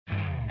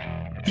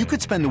You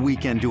could spend the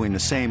weekend doing the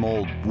same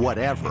old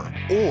whatever,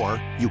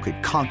 or you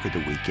could conquer the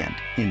weekend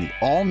in the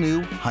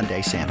all-new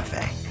Hyundai Santa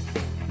Fe.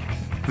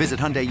 Visit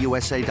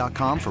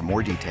HyundaiUSA.com for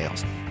more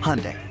details.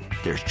 Hyundai,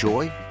 there's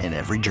joy in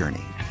every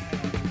journey.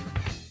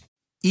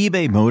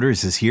 eBay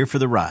Motors is here for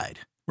the ride.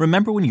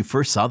 Remember when you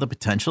first saw the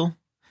potential?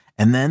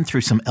 And then through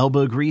some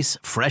elbow grease,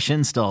 fresh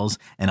installs,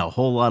 and a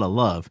whole lot of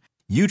love,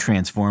 you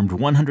transformed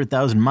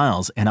 100,000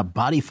 miles and a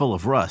body full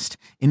of rust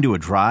into a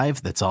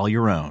drive that's all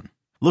your own.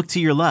 Look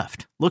to your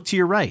left. Look to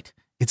your right.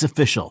 It's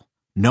official.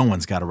 No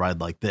one's got a ride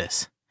like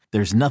this.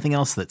 There's nothing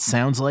else that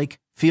sounds like,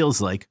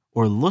 feels like,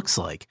 or looks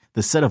like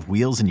the set of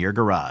wheels in your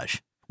garage.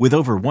 With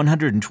over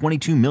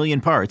 122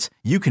 million parts,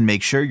 you can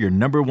make sure your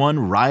number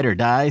one ride or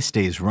die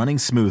stays running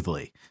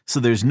smoothly.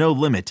 So there's no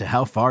limit to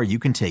how far you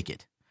can take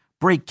it.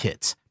 Brake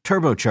kits,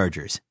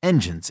 turbochargers,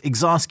 engines,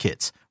 exhaust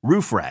kits,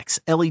 roof racks,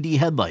 LED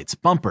headlights,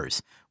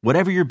 bumpers,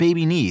 whatever your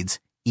baby needs,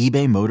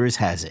 eBay Motors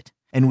has it.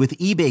 And with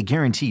eBay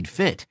Guaranteed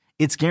Fit,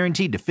 it's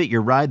guaranteed to fit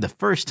your ride the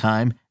first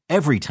time,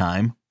 every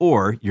time,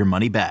 or your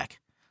money back.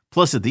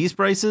 Plus, at these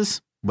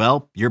prices,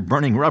 well, you're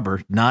burning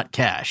rubber, not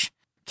cash.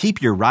 Keep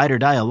your ride or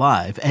die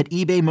alive at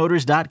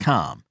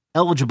ebaymotors.com.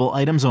 Eligible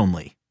items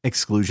only.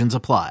 Exclusions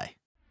apply.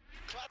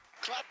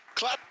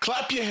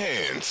 Clap your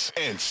hands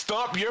and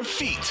stomp your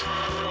feet.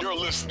 You're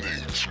listening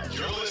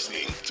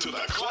to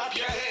the Clap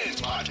Your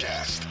Hands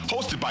podcast,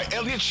 hosted by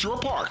Elliot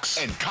Shore-Parks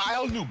and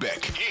Kyle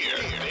Newbeck. Here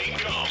they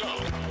go.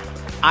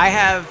 I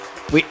have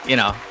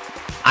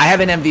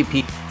an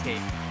MVP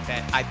take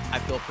that I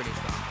feel pretty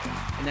strong,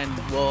 and then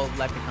we'll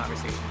let the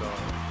conversation go on.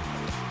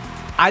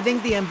 I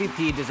think the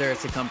MVP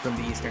deserves to come from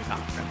the Eastern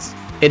Conference.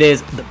 It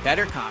is the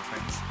better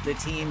conference. The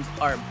teams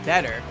are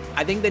better.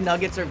 I think the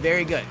Nuggets are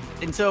very good.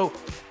 And so,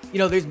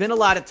 there's been a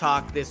lot of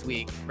talk this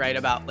week, right,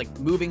 about like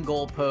moving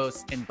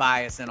goalposts and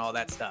bias and all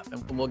that stuff,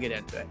 and we'll get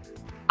into it.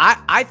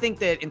 I think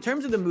that in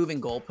terms of the moving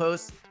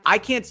goalposts, I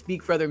can't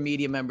speak for other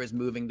media members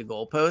moving the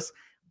goalposts.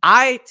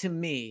 To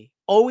me,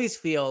 always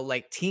feel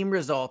like team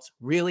results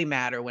really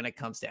matter when it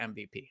comes to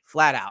MVP.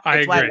 Flat out. I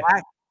agree.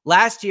 Why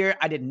last year,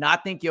 I did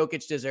not think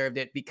Jokic deserved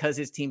it because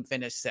his team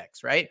finished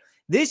sixth, right?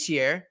 This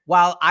year,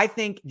 while I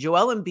think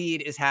Joel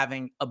Embiid is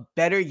having a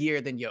better year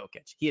than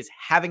Jokic, he is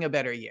having a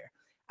better year.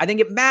 I think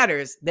it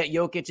matters that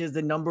Jokic is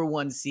the number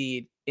one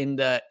seed in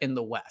the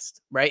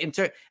West, right?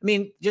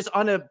 Just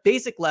on a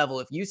basic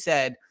level, if you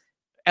said,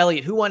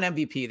 Elliot, who won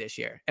MVP this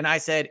year? And I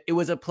said, it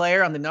was a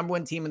player on the number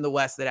one team in the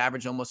West that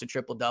averaged almost a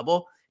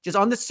triple-double. Just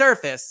on the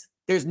surface,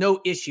 there's no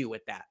issue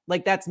with that.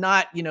 Like, that's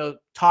not,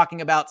 talking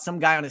about some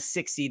guy on a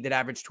 6 seed that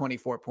averaged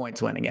 24 points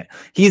winning it.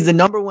 He's the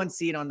number one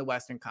seed on the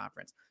Western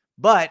Conference.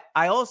 But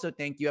I also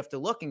think you have to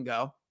look and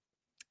go,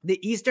 the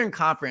Eastern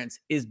Conference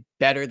is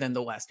better than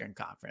the Western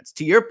Conference.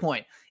 To your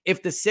point,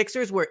 if the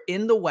Sixers were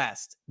in the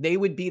West, they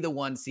would be the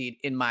one seed,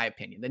 in my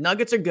opinion. The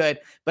Nuggets are good,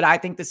 but I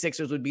think the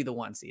Sixers would be the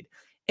one seed.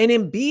 And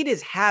Embiid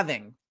is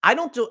having, I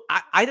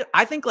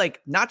think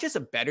like not just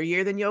a better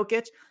year than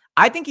Jokic,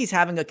 I think he's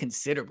having a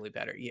considerably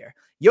better year.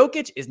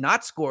 Jokic is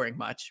not scoring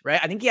much, right?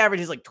 I think he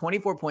averages like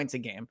 24 points a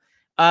game.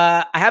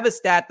 I have a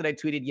stat that I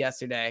tweeted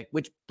yesterday,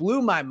 which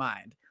blew my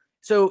mind.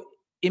 So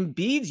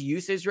Embiid's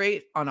usage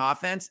rate on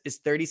offense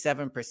is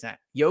 37%.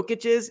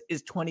 Jokic's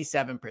is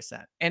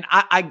 27%. And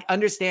I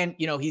understand,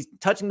 he's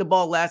touching the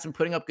ball less and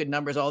putting up good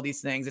numbers, all these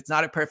things. It's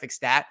not a perfect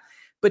stat.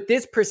 But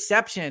this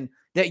perception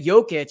that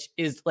Jokic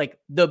is like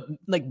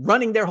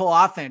running their whole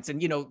offense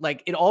and,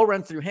 it all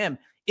runs through him.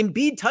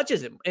 Embiid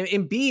touches him.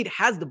 Embiid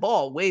has the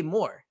ball way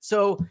more.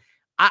 So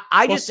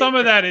some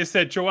of that is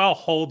that Joel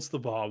holds the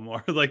ball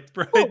more.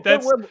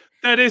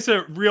 That is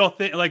a real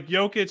thing. Like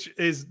Jokic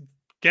is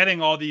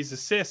getting all these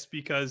assists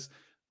because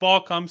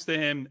ball comes to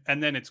him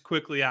and then it's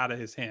quickly out of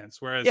his hands.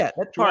 Whereas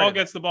Joel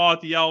gets the ball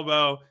at the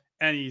elbow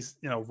and he's,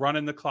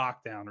 running the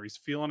clock down or he's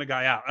feeling a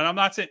guy out. And I'm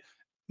not saying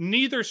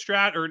neither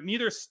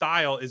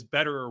style is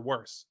better or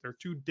worse. They're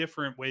two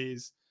different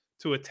ways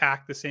to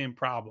attack the same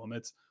problem.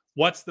 It's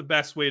what's the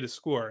best way to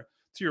score.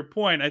 To your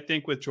point, I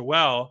think with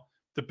Joel,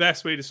 the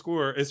best way to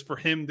score is for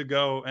him to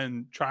go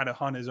and try to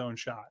hunt his own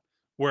shot.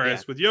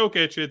 Whereas with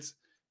Jokic,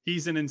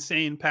 he's an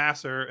insane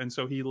passer, and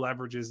so he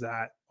leverages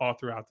that all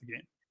throughout the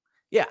game.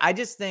 Yeah, I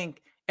just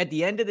think at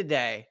the end of the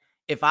day,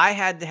 if I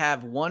had to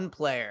have one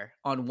player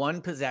on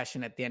one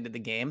possession at the end of the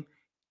game,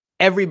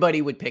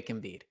 everybody would pick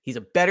Embiid. He's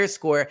a better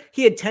scorer.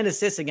 He had 10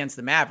 assists against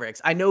the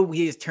Mavericks. I know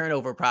he has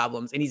turnover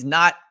problems, and he's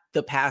not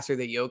the passer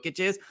that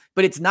Jokic is,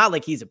 but it's not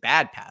like he's a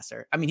bad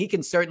passer. I mean, he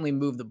can certainly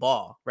move the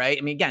ball, right?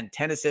 I mean, again,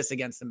 10 assists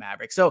against the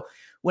Mavericks. So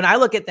when I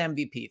look at the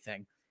MVP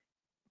thing,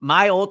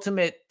 my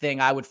ultimate thing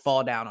I would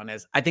fall down on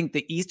is I think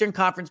the Eastern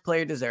Conference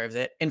player deserves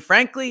it. And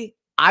frankly,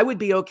 I would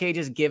be okay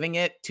just giving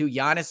it to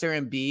Giannis or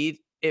Embiid.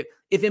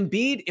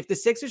 If the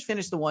Sixers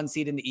finish the one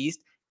seed in the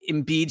East,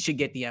 Embiid should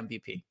get the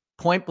MVP.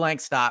 Point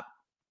blank stop,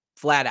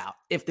 flat out.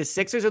 If the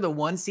Sixers are the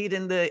one seed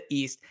in the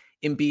East,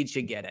 Embiid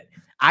should get it.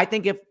 I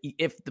think if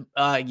Giannis,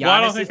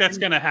 I don't think that's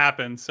going to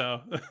happen. So,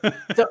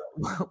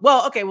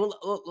 okay. Well,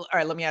 all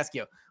right. Let me ask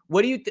you,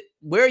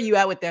 where are you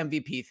at with the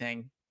MVP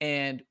thing?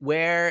 And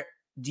what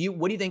do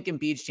you think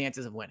Embiid's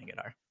chances of winning it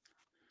are?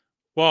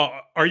 Well,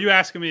 are you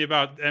asking me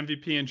about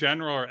MVP in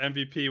general or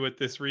MVP with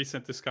this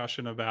recent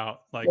discussion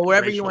about like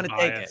wherever you racial want to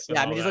take it? bias and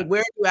Yeah, I all mean, just that? like,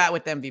 where are you at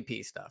with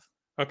MVP stuff?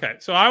 Okay,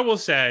 so I will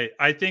say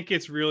I think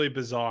it's really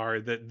bizarre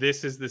that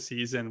this is the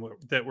season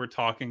that we're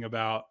talking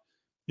about,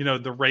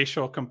 the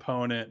racial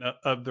component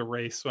of the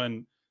race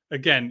when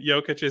again,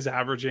 Jokic is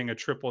averaging a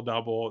triple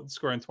double,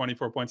 scoring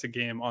 24 points a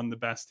game on the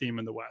best team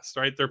in the West,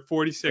 right? They're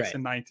 46 Right.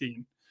 and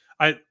 19.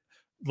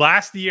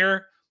 Last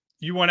year,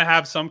 you want to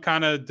have some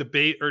kind of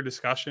debate or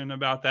discussion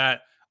about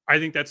that. I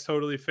think that's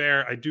totally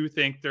fair. I do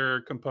think there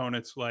are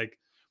components like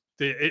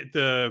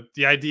the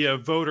idea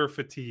of voter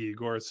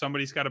fatigue, or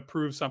somebody's got to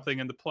prove something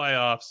in the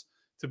playoffs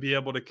to be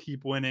able to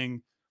keep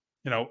winning,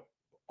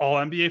 all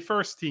NBA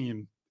first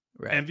team,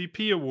 Right.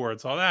 MVP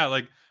awards, all that.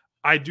 Like,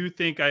 I do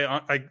think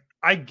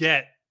I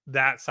get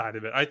that side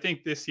of it. I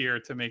think this year,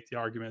 to make the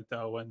argument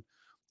though, when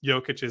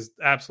Jokic is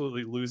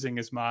absolutely losing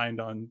his mind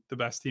on the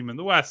best team in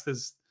the West,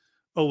 is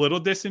a little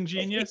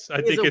disingenuous. I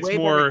He's think a it's way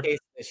better more. case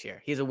this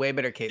year. He's a way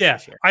better case Yeah,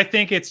 this year. I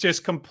think it's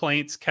just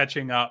complaints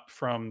catching up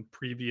from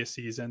previous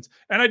seasons.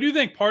 And I do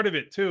think part of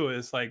it too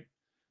is like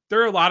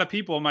there are a lot of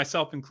people,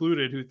 myself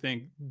included, who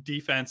think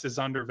defense is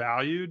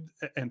undervalued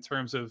in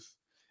terms of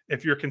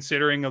if you're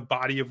considering a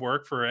body of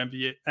work for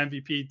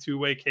MVP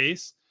two-way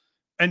case.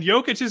 And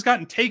Jokic has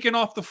gotten taken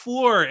off the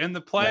floor in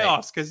the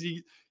playoffs because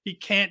he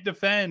can't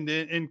defend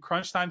in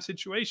crunch time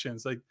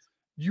situations. Like,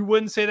 you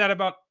wouldn't say that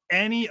about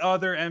any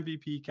other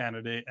MVP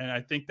candidate. And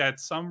I think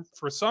that's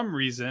for some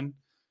reason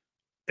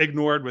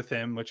ignored with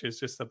him, which is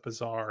just a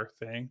bizarre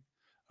thing.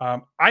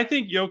 I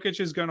think Jokic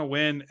is going to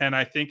win, and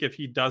I think if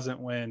he doesn't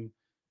win,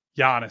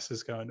 Giannis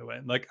is going to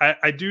win. Like,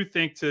 I do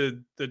think,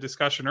 to the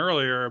discussion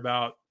earlier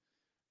about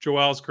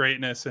Joel's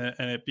greatness and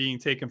it being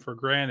taken for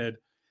granted,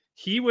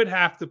 he would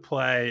have to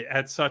play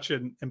at such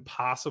an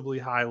impossibly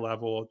high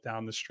level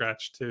down the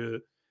stretch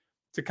to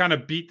kind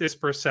of beat this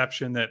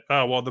perception that,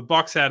 oh, well, the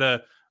Bucks had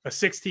a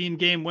 16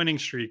 game winning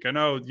streak. I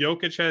know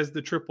Jokic has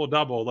the triple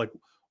double. Like,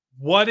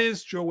 what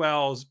is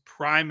Joel's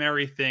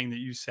primary thing that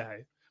you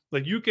say?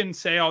 Like, you can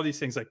say all these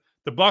things like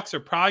the Bucks are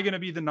probably going to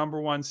be the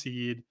number one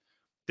seed.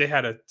 They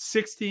had a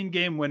 16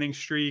 game winning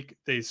streak.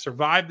 They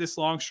survived this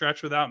long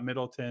stretch without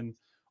Middleton.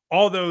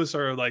 All those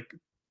are like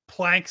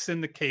planks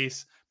in the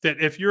case that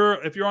if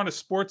you're on a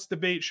sports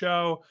debate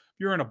show,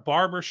 you're in a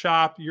barber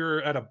shop,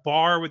 you're at a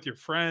bar with your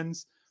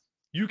friends,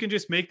 you can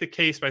just make the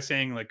case by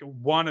saying like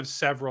one of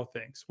several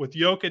things. With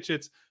Jokic,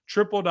 it's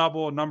triple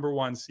double, number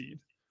one seed.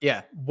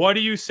 Yeah. What do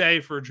you say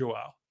for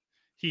Joel?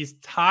 He's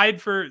tied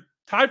for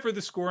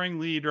the scoring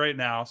lead right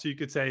now. So you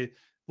could say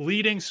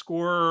leading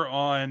scorer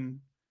on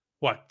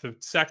what, the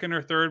second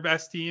or third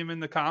best team in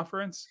the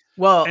conference.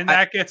 Well, and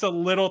that gets a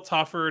little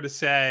tougher to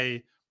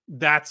say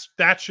that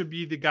should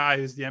be the guy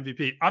who's the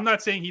MVP. I'm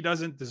not saying he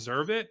doesn't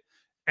deserve it.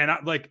 And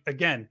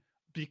again,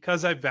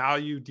 because I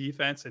value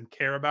defense and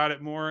care about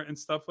it more and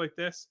stuff like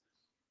this,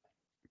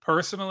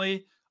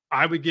 personally,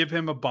 I would give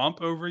him a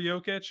bump over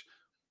Jokic.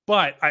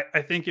 But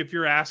I think if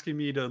you're asking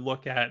me to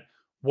look at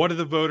what do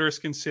the voters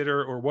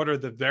consider, or what are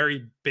the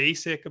very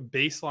basic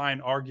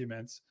baseline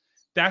arguments,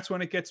 that's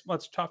when it gets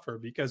much tougher,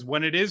 because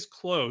when it is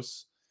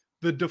close,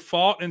 the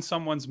default in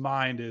someone's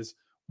mind is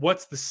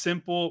what's the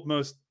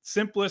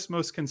simplest,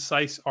 most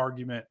concise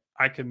argument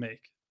I can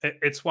make.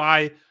 It's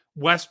why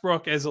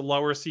Westbrook as a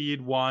lower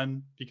seed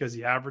won, because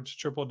he averaged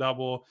triple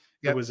double.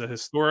 Yep. It was a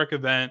historic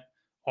event,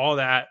 all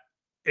that.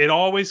 It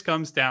always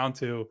comes down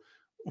to,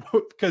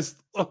 because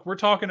look, we're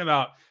talking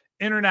about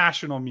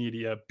international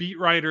media, beat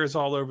writers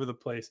all over the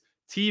place,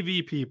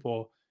 TV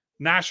people,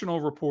 national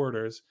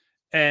reporters,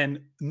 and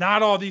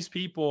not all these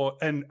people,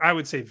 and I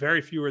would say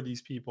very few of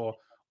these people,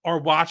 are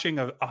watching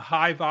a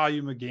high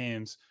volume of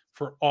games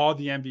for all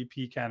the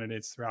MVP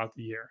candidates throughout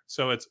the year.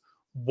 So it's,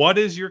 what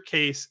is your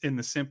case in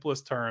the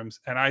simplest terms?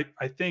 And I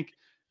think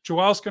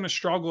Joel's going to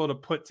struggle to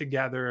put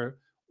together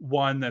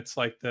one that's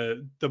like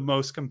the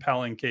most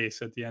compelling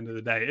case at the end of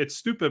the day. It's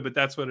stupid, but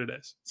that's what it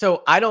is.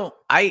 So I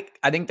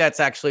think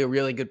that's actually a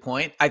really good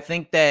point. I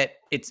think that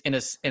it's in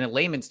a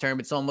layman's term,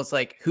 it's almost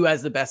like who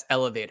has the best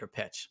elevator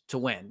pitch to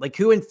win, like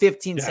who in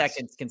 15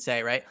 seconds can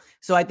say, right?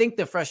 So I think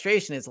the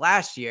frustration is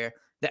last year,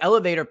 the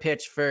elevator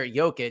pitch for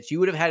Jokic, you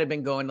would have had to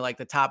been going to like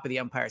the top of the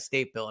Empire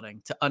State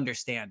Building to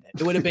understand it.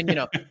 It would have been,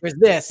 there's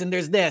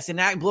this and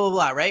that, blah, blah,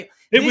 blah, right?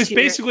 It was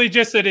basically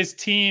just that his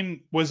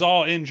team was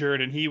all injured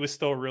and he was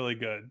still really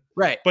good.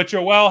 Right. But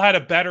Joel had a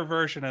better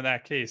version of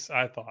that case,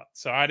 I thought.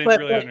 So I didn't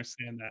really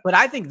understand that. But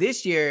I think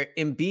this year,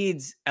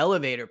 Embiid's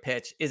elevator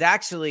pitch is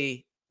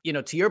actually,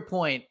 to your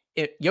point,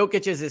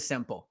 Jokic's is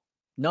simple.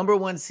 Number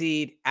one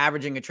seed,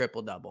 averaging a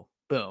triple-double.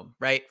 Boom,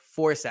 right?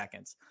 4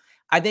 seconds.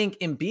 I think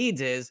Embiid's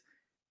is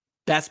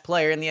best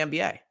player in the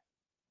NBA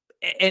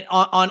and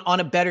on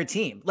a better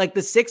team. Like,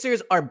 the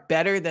Sixers are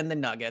better than the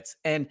Nuggets.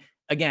 And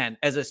again,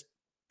 as a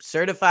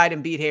certified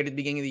Embiid hater at the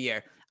beginning of the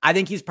year, I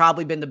think he's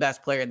probably been the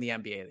best player in the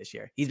NBA this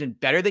year. He's been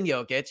better than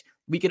Jokic.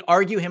 We could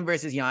argue him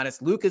versus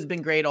Giannis. Luke has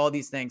been great, all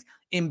these things.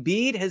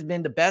 Embiid has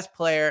been the best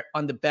player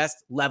on the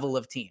best level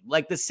of team.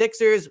 Like, the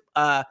Sixers,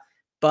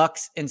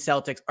 Bucks, and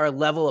Celtics are a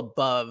level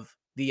above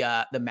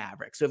the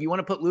Mavericks. So if you want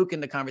to put Luke in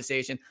the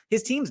conversation,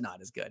 his team's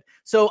not as good.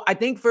 So I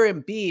think for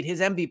Embiid, his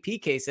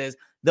MVP case is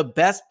the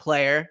best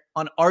player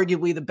on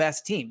arguably the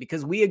best team,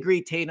 because we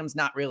agree Tatum's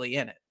not really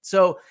in it.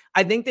 So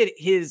I think that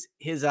his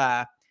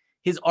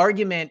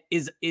argument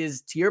is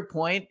to your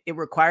point, it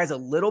requires a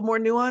little more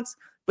nuance.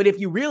 But if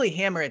you really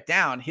hammer it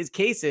down, his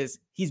case is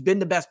he's been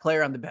the best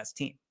player on the best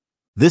team.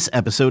 This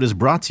episode is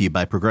brought to you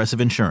by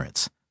Progressive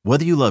Insurance.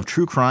 Whether you love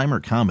true crime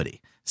or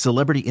comedy,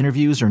 celebrity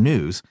interviews or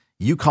news,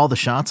 you call the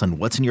shots on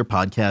what's in your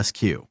podcast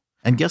queue.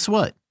 And guess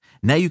what?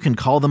 Now you can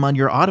call them on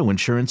your auto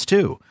insurance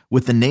too,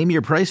 with the Name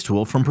Your Price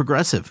tool from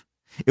Progressive.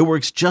 It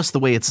works just the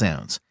way it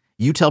sounds.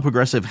 You tell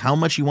Progressive how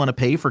much you want to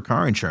pay for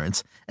car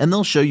insurance, and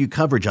they'll show you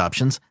coverage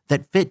options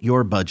that fit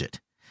your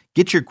budget.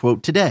 Get your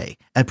quote today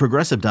at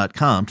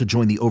Progressive.com to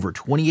join the over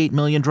 28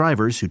 million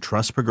drivers who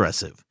trust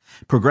Progressive.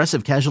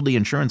 Progressive Casualty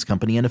Insurance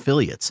Company and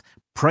Affiliates.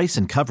 Price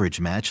and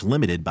coverage match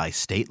limited by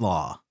state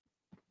law.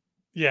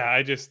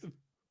 Yeah,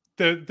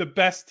 the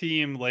best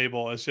team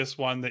label is just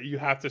one that you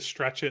have to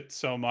stretch it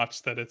so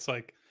much that it's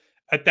like,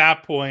 at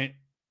that point,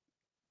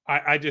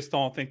 I just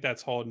don't think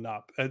that's holding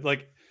up.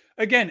 Like,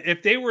 again,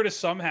 if they were to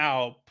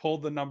somehow pull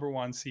the number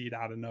one seed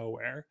out of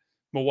nowhere,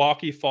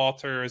 Milwaukee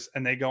falters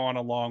and they go on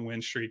a long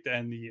win streak to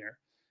end the year.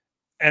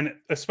 And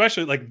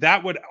especially like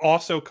that would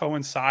also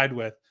coincide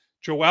with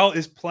Joel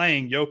is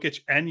playing Jokic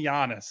and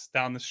Giannis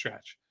down the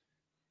stretch.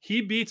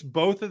 He beats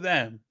both of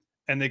them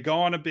and they go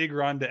on a big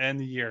run to end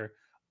the year.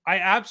 I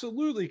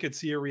absolutely could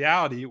see a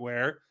reality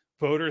where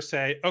voters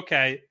say,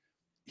 okay,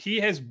 he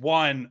has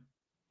won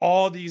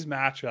all these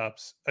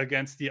matchups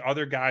against the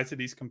other guys that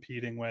he's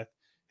competing with.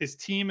 His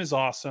team is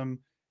awesome.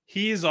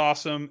 He's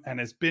awesome and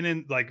has been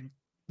in like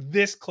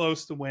this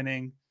close to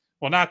winning.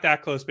 Well, not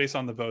that close based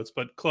on the votes,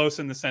 but close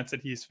in the sense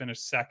that he's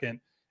finished second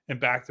in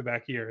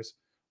back-to-back years.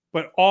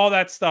 But all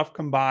that stuff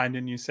combined,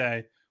 and you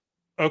say,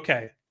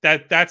 okay,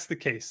 that's the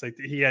case. Like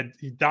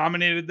he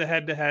dominated the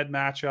head-to-head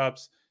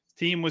matchups. His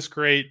team was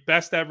great,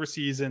 best ever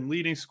season,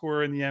 leading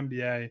scorer in the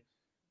NBA.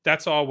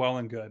 That's all well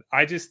and good.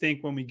 I just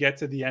think when we get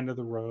to the end of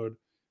the road,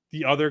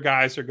 the other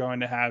guys are going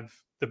to have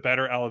the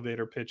better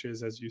elevator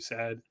pitches, as you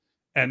said,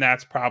 and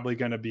that's probably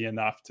going to be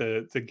enough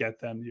to get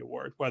them the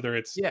award. Whether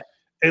it's,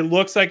 it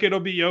looks like it'll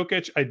be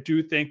Jokic. I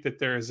do think that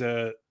there's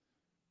a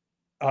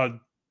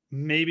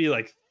maybe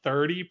like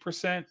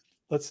 30%,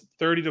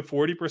 30 to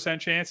 40%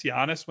 chance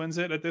Giannis wins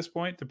it at this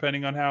point,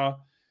 depending on how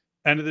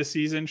end of the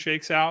season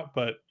shakes out.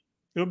 But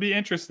it'll be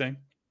interesting.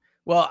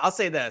 Well, I'll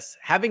say this,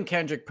 having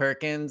Kendrick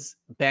Perkins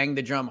bang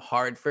the drum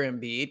hard for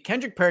Embiid.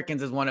 Kendrick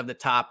Perkins is one of the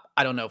top,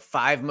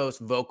 5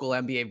 most vocal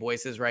NBA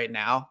voices right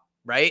now,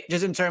 right?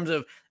 Just in terms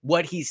of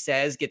what he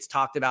says gets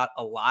talked about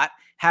a lot.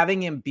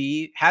 Having him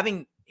be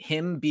an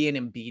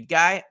Embiid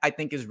guy, I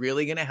think is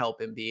really going to help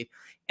Embiid.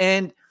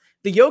 And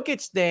the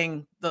Jokic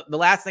thing, the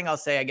last thing I'll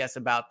say, I guess,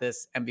 about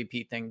this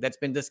MVP thing that's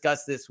been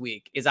discussed this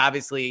week is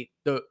obviously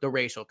the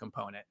racial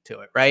component to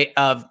it, right?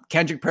 Of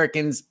Kendrick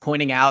Perkins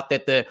pointing out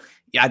that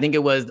I think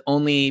it was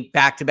only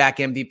back-to-back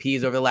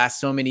MVPs over the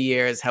last so many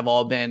years have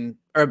all been,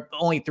 or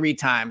only 3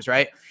 times,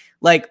 right?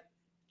 Like,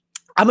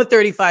 I'm a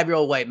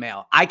 35-year-old white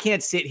male. I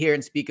can't sit here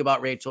and speak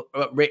about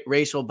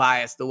racial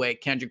bias the way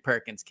Kendrick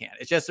Perkins can.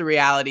 It's just a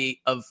reality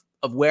of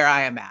where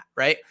I am at,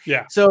 right?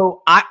 Yeah.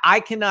 So I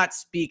cannot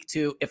speak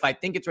to if I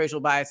think it's racial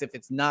bias, if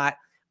it's not.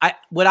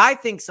 What I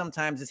think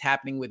sometimes is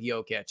happening with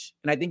Jokic,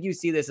 and I think you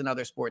see this in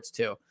other sports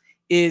too,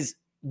 is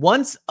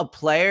once a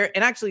player,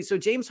 and actually, so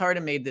James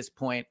Harden made this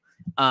point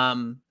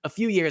a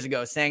few years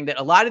ago, saying that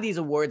a lot of these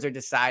awards are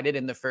decided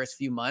in the first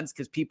few months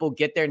because people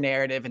get their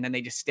narrative and then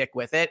they just stick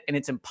with it, and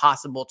it's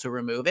impossible to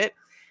remove it.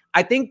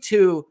 I think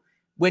too,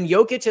 when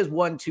Jokic has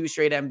won 2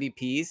 straight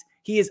MVPs,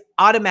 he is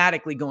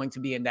automatically going to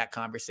be in that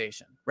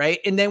conversation, right?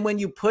 And then when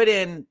you put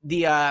in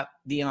the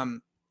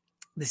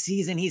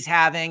season he's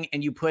having,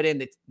 and you put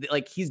in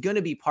he's going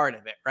to be part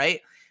of it, right?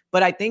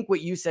 But I think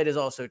what you said is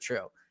also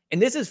true.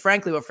 And this is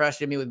frankly what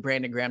frustrated me with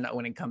Brandon Graham not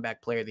winning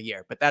Comeback Player of the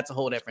Year, but that's a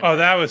whole different thing.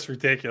 That was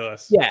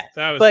ridiculous. Yeah.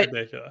 That was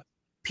ridiculous.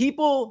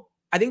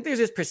 I think there's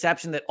this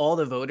perception that all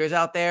the voters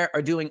out there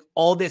are doing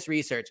all this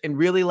research and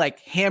really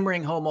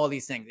hammering home all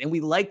these things. And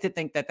we like to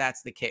think that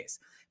that's the case.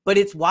 But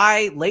it's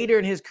why later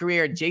in his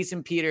career,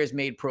 Jason Peters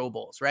made Pro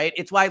Bowls, right?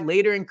 It's why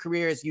later in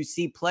careers, you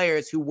see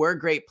players who were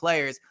great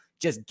players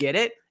just get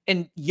it.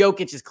 And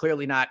Jokic is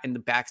clearly not in the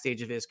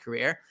backstage of his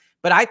career.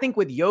 But I think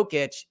with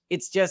Jokic,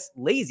 it's just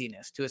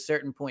laziness to a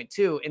certain point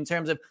too, in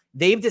terms of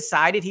they've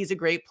decided he's a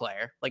great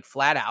player, like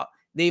flat out.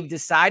 They've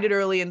decided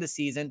early in the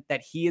season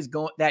that he is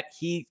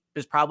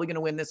probably going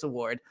to win this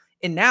award.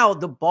 And now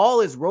the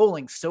ball is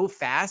rolling so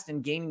fast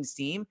and gaining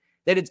steam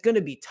that it's going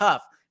to be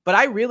tough. But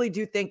I really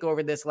do think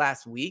over this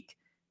last week,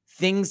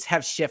 things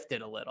have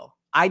shifted a little.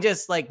 I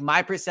just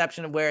my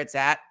perception of where it's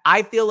at.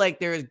 I feel like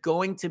there is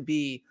going to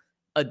be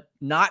a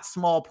not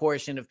small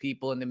portion of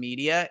people in the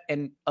media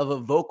and of a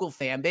vocal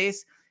fan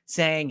base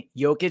saying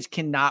Jokic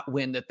cannot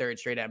win the 3rd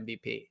straight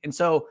MVP.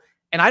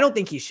 And I don't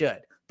think he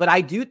should, but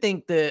I do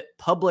think the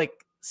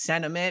public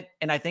sentiment,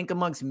 and I think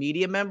amongst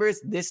media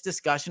members, this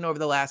discussion over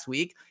the last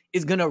week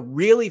is going to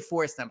really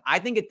force them. I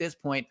think at this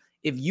point,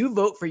 if you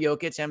vote for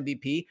Jokic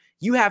MVP,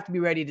 you have to be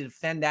ready to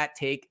defend that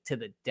take to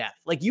the death.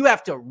 Like, you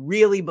have to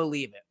really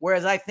believe it.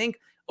 Whereas I think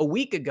a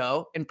week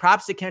ago, and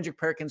props to Kendrick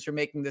Perkins for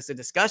making this a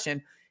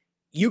discussion,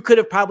 you could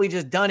have probably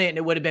just done it and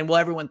it would have been, well,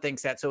 everyone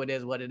thinks that, so it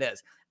is what it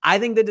is. I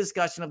think the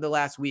discussion of the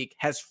last week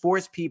has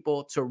forced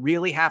people to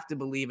really have to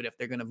believe it if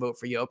they're going to vote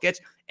for Jokic.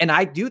 And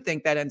I do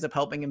think that ends up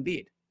helping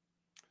Embiid.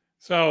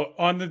 So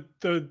on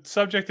the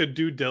subject of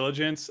due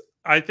diligence,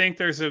 I think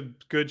there's a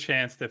good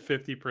chance that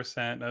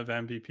 50% of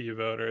MVP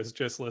voters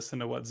just listen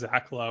to what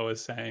Zach Lowe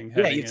is saying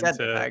heading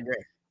into. I agree.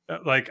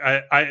 Like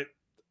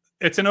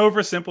it's an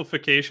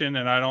oversimplification,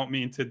 and I don't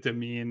mean to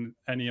demean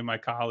any of my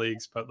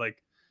colleagues, but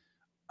like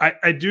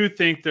I do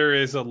think there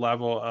is a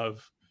level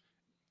of,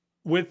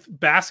 with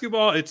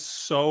basketball, it's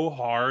so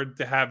hard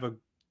to have a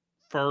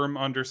firm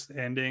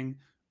understanding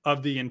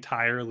of the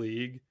entire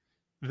league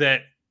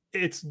that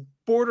it's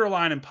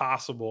borderline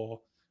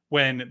impossible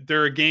when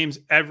there are games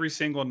every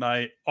single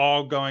night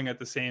all going at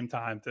the same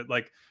time, that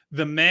like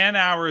the man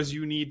hours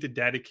you need to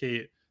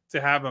dedicate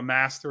to have a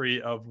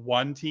mastery of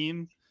one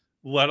team,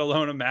 let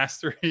alone a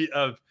mastery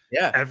of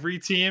every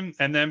team,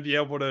 and then be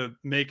able to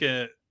make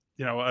a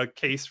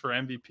case for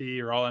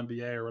MVP or all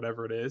NBA or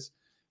whatever it is.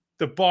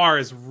 The bar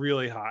is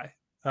really high.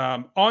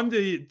 On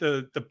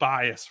the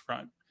bias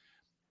front,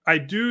 I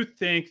do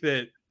think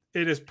that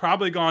it has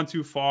probably gone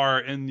too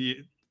far in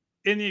the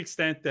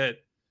extent that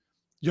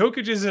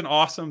Jokic is an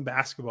awesome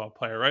basketball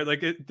player, right?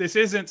 Like this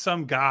isn't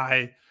some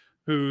guy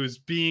who's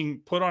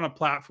being put on a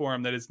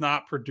platform that is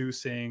not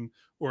producing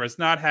or has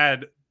not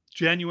had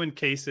genuine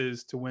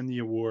cases to win the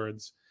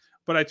awards.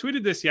 But I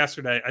tweeted this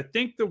yesterday. I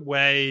think the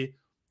way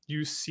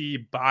you see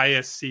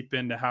bias seep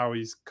into how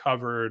he's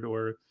covered,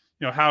 or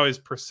how his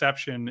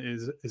perception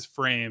is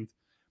framed,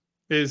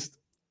 is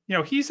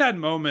he's had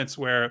moments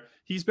where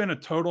he's been a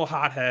total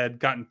hothead,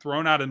 gotten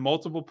thrown out in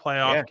multiple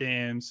playoff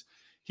games.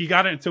 He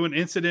got into an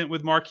incident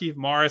with Markieff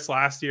Morris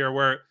last year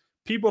where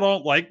people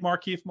don't like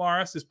Markieff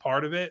Morris is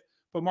part of it,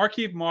 but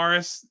Markieff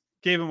Morris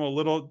gave him a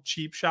little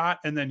cheap shot,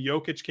 and then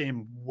Jokic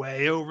came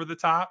way over the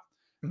top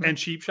and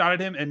cheap shotted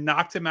him and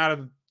knocked him out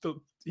of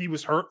he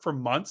was hurt for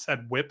months,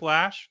 had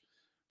whiplash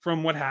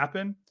from what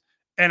happened.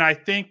 And I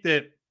think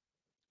that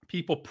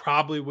people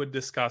probably would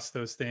discuss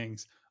those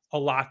things a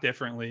lot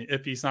differently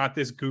if he's not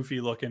this goofy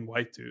looking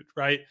white dude,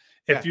 right?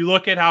 Yeah. If you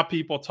look at how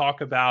people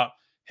talk about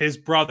his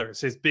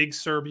brothers, his big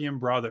Serbian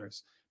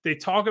brothers, they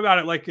talk about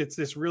it like it's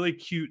this really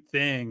cute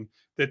thing,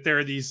 that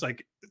they're these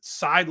like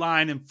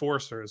sideline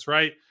enforcers,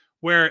 right?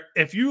 Where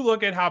if you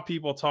look at how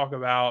people talk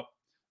about,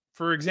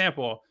 for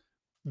example,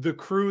 the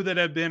crew that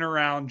have been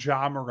around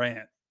Ja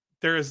Morant,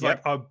 there's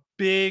like a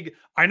big,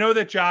 I know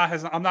that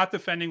I'm not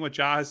defending what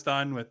Ja has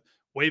done with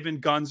waving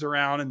guns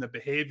around and the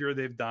behavior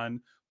they've done,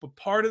 but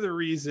part of the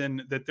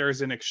reason that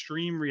there's an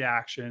extreme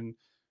reaction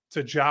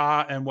to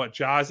Ja and what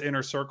Ja's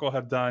inner circle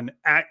have done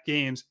at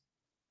games,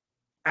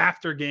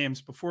 after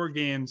games, before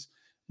games,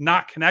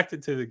 not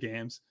connected to the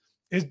games,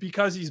 is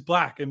because he's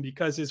black and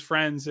because his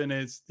friends and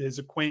his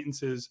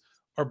acquaintances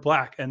are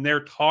black, and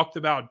they're talked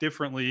about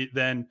differently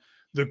than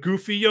the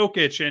goofy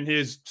Jokic and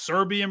his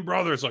Serbian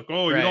brothers. Like,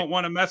 oh, you don't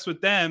want to mess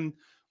with them.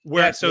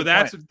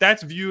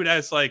 That's viewed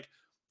as like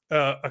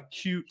a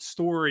cute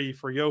story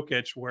for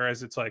Jokic,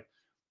 whereas it's like,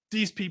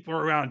 these people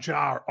around Ja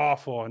are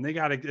awful and they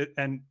got to get,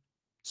 and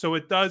so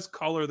it does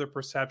color the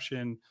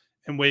perception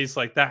in ways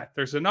like that.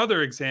 There's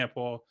another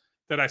example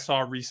that I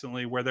saw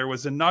recently where there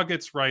was a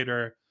Nuggets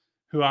writer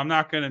who I'm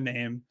not going to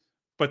name,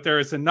 but there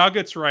is a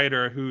Nuggets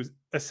writer who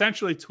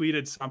essentially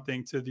tweeted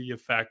something to the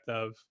effect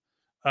of,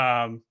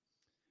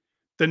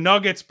 the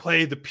Nuggets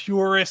play the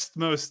purest,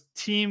 most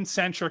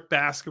team-centric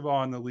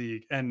basketball in the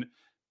league. And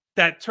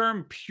that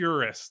term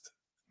purist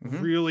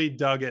really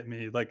dug at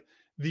me. Like,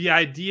 the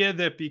idea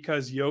that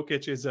because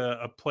Jokic is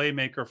a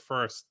playmaker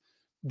first,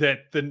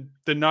 that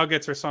the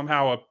Nuggets are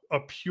somehow a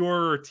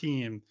purer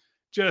team,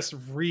 just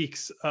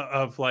reeks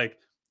of like,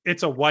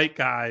 it's a white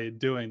guy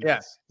doing this.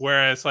 Yes.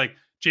 Whereas like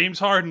James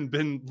Harden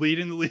been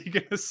leading the league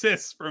in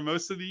assists for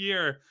most of the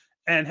year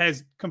and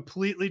has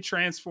completely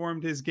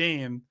transformed his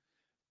game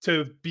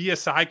to be a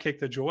sidekick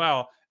to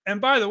Joel.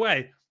 And by the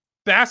way,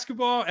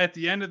 basketball at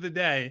the end of the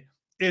day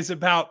is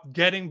about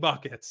getting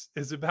buckets,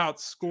 is about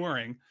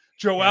scoring.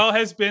 Joel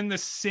has been the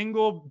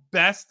single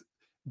best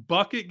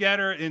bucket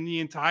getter in the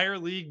entire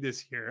league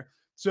this year.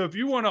 So if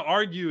you want to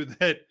argue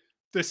that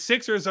the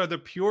Sixers are the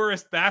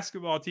purest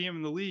basketball team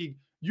in the league,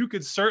 you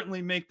could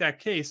certainly make that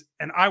case.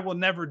 And I will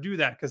never do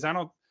that because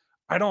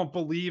I don't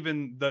believe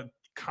in the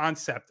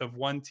concept of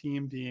one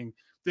team being,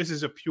 this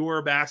is a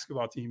pure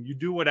basketball team. You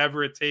do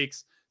whatever it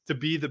takes to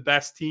be the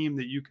best team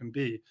that you can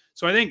be.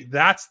 So I think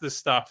that's the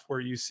stuff where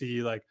you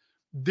see like,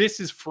 this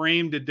is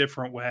framed a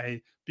different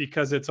way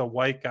because it's a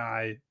white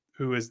guy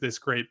who is this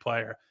great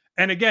player.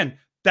 And again,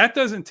 that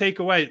doesn't take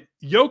away,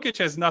 Jokic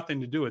has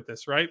nothing to do with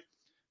this, right?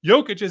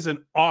 Jokic is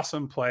an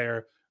awesome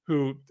player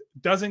who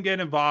doesn't get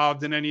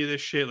involved in any of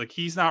this shit. Like,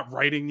 he's not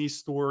writing these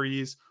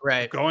stories,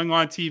 right, going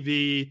on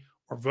TV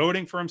or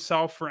voting for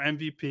himself for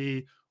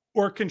MVP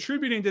or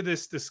contributing to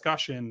this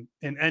discussion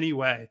in any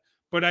way.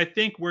 But I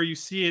think where you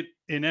see it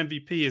in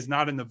MVP is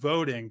not in the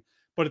voting,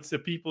 but it's the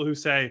people who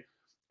say,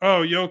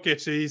 oh,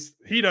 Jokic,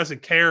 he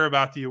doesn't care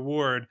about the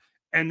award.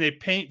 And they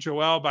paint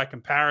Joel by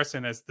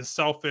comparison as the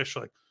selfish,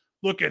 like,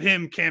 look at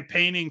him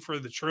campaigning for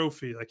the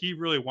trophy. Like, he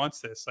really wants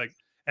this. Like,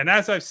 and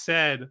as I've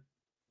said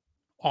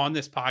on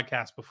this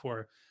podcast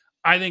before,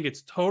 I think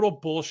it's total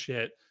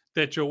bullshit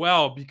that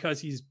Joel,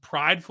 because he's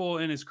prideful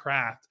in his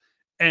craft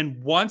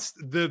and wants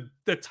the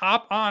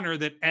top honor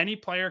that any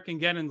player can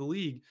get in the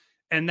league,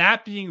 and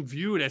that being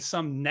viewed as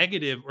some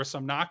negative or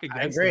some knock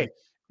against him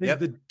is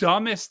the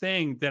dumbest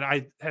thing that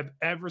I have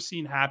ever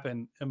seen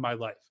happen in my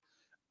life.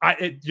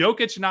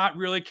 Jokic not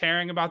really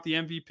caring about the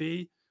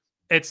MVP,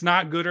 it's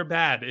not good or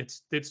bad.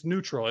 It's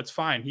neutral. It's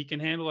fine. He can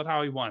handle it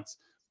how he wants.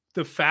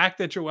 The fact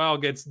that Joel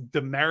gets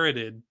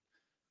demerited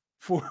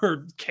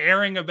for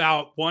caring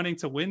about wanting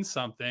to win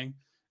something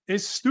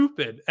is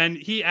stupid. And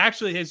he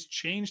actually has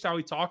changed how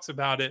he talks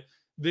about it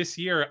this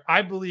year.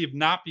 I believe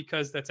not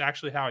because that's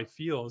actually how he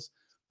feels,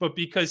 but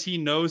because he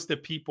knows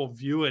that people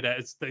view it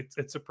as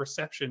it's a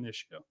perception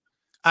issue.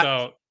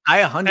 So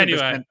I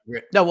 100%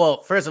 agree. No,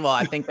 well, first of all,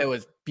 I think that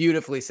was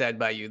beautifully said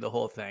by you, the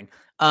whole thing.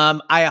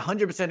 I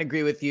 100%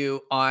 agree with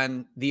you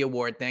on the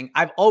award thing.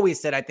 I've always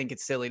said I think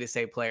it's silly to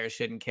say players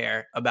shouldn't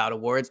care about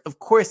awards. Of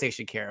course they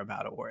should care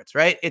about awards,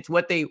 right? It's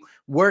what they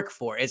work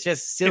for. It's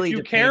just silly. If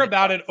you care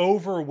about it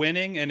over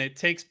winning and it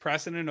takes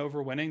precedent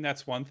over winning,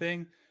 that's one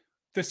thing.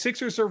 The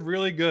Sixers are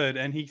really good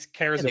and he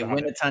cares about it. They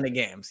win a ton of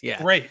games.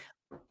 Yeah. Great.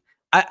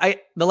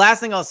 The last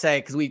thing I'll say,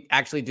 because we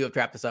actually do have to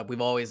wrap this up,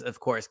 we've always, of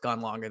course,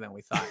 gone longer than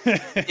we thought,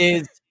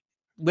 is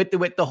with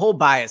the whole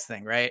bias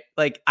thing, right?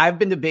 Like, I've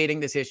been debating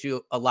this issue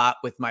a lot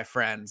with my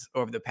friends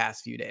over the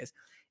past few days.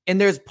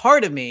 And there's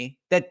part of me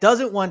that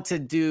doesn't want to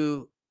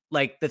do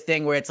like the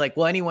thing where it's like,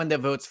 well, anyone that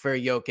votes for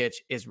Jokic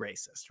is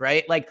racist,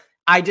 right? Like,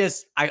 I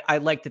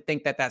like to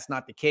think that that's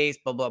not the case,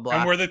 blah, blah, blah.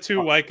 And we're the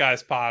two white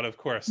guys pod, of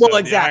course. Well, so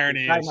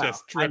exactly. The irony is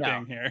just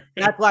dripping here.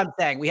 That's what I'm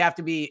saying. We have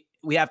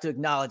to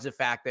acknowledge the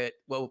fact that,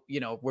 well, you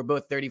know, we're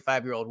both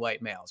 35-year-old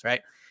white males,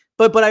 right?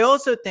 But I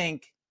also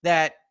think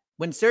that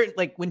when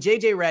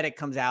JJ Redick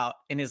comes out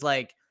and is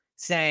like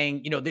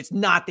saying, you know, that's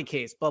not the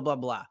case, blah, blah,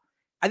 blah.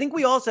 I think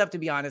we also have to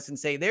be honest and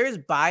say there is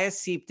bias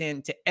seeped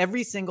into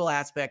every single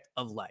aspect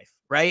of life,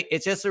 right?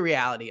 It's just a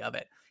reality of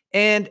it.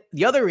 And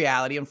the other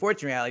reality,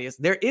 unfortunate reality, is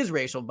there is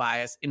racial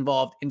bias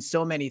involved in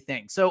so many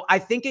things. So I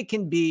think it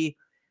can be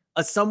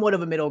a somewhat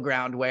of a middle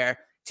ground where,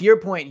 to your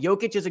point,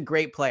 Jokic is a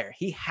great player.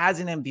 He has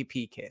an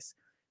MVP case.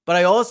 But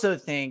I also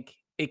think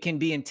it can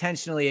be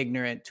intentionally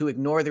ignorant to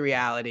ignore the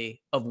reality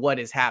of what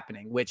is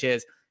happening, which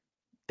is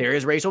there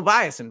is racial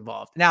bias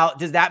involved. Now,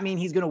 does that mean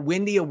he's going to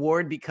win the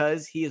award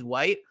because he is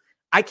white?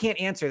 I can't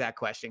answer that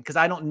question because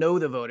I don't know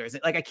the voters.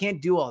 Like, I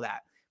can't do all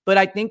that. But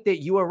I think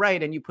that you are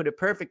right, and you put it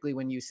perfectly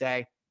when you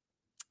say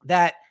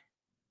that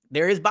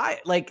there is bias.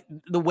 Like,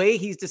 the way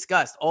he's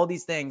discussed all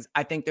these things,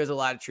 I think there's a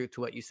lot of truth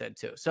to what you said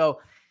too. So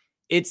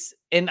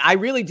and I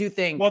really do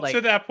think. Well,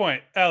 to that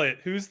point, Elliot,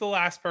 who's the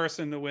last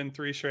person to win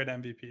 3 straight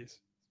MVPs?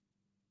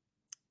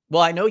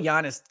 Well, I know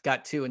Giannis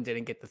got 2 and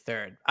didn't get the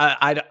 3rd.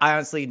 I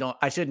honestly don't.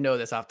 I should know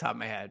this off the top of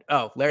my head.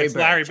 Oh, Larry Bird.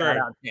 Larry Bird. Shout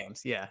out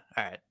James. Yeah.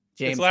 All right.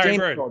 James. It's Larry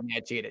Bird. Told me I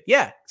cheated.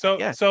 Yeah.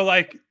 So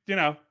like, you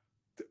know,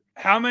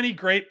 how many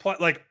great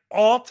like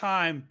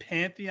all-time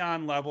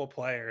Pantheon level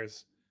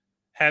players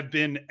have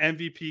been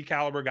MVP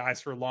caliber guys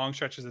for long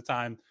stretches of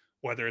time,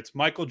 whether it's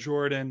Michael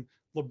Jordan,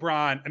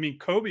 LeBron. I mean,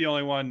 Kobe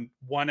only won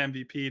 1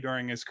 MVP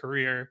during his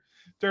career.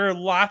 There are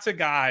lots of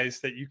guys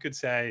that you could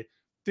say,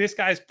 this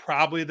guy's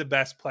probably the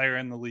best player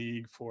in the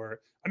league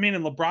in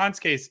LeBron's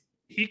case,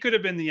 he could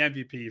have been the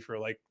MVP for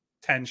like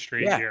 10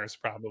 straight years,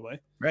 probably.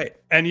 Right.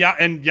 And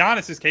in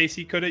Giannis's case,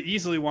 he could have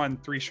easily won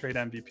 3 straight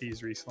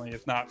MVPs recently,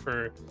 if not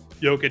for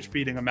Jokic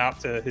beating him out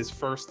to his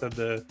first of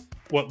the,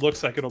 what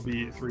looks like it'll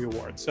be 3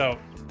 awards. So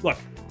look,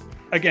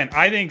 again,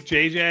 I think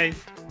JJ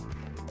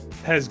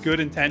has good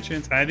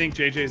intentions. And I think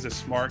JJ is a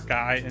smart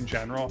guy in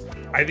general.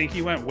 I think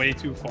he went way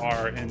too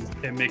far in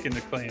making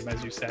the claim,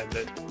 as you said,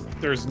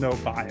 that there's no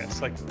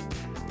bias. Like,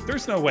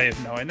 there's no way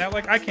of knowing that.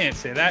 Like, I can't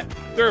say that.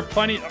 There are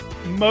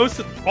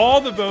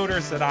all the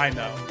voters that I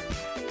know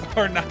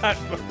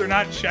they're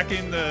not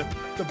checking the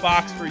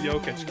box for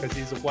Jokic because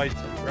he's a white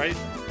dude, right?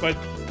 But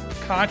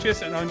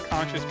conscious and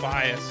unconscious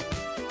bias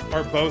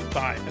are both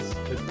biased.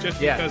 Just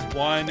because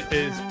one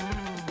is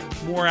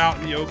more out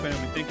in the open and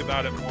we think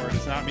about it more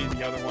does not mean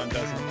the other one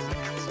doesn't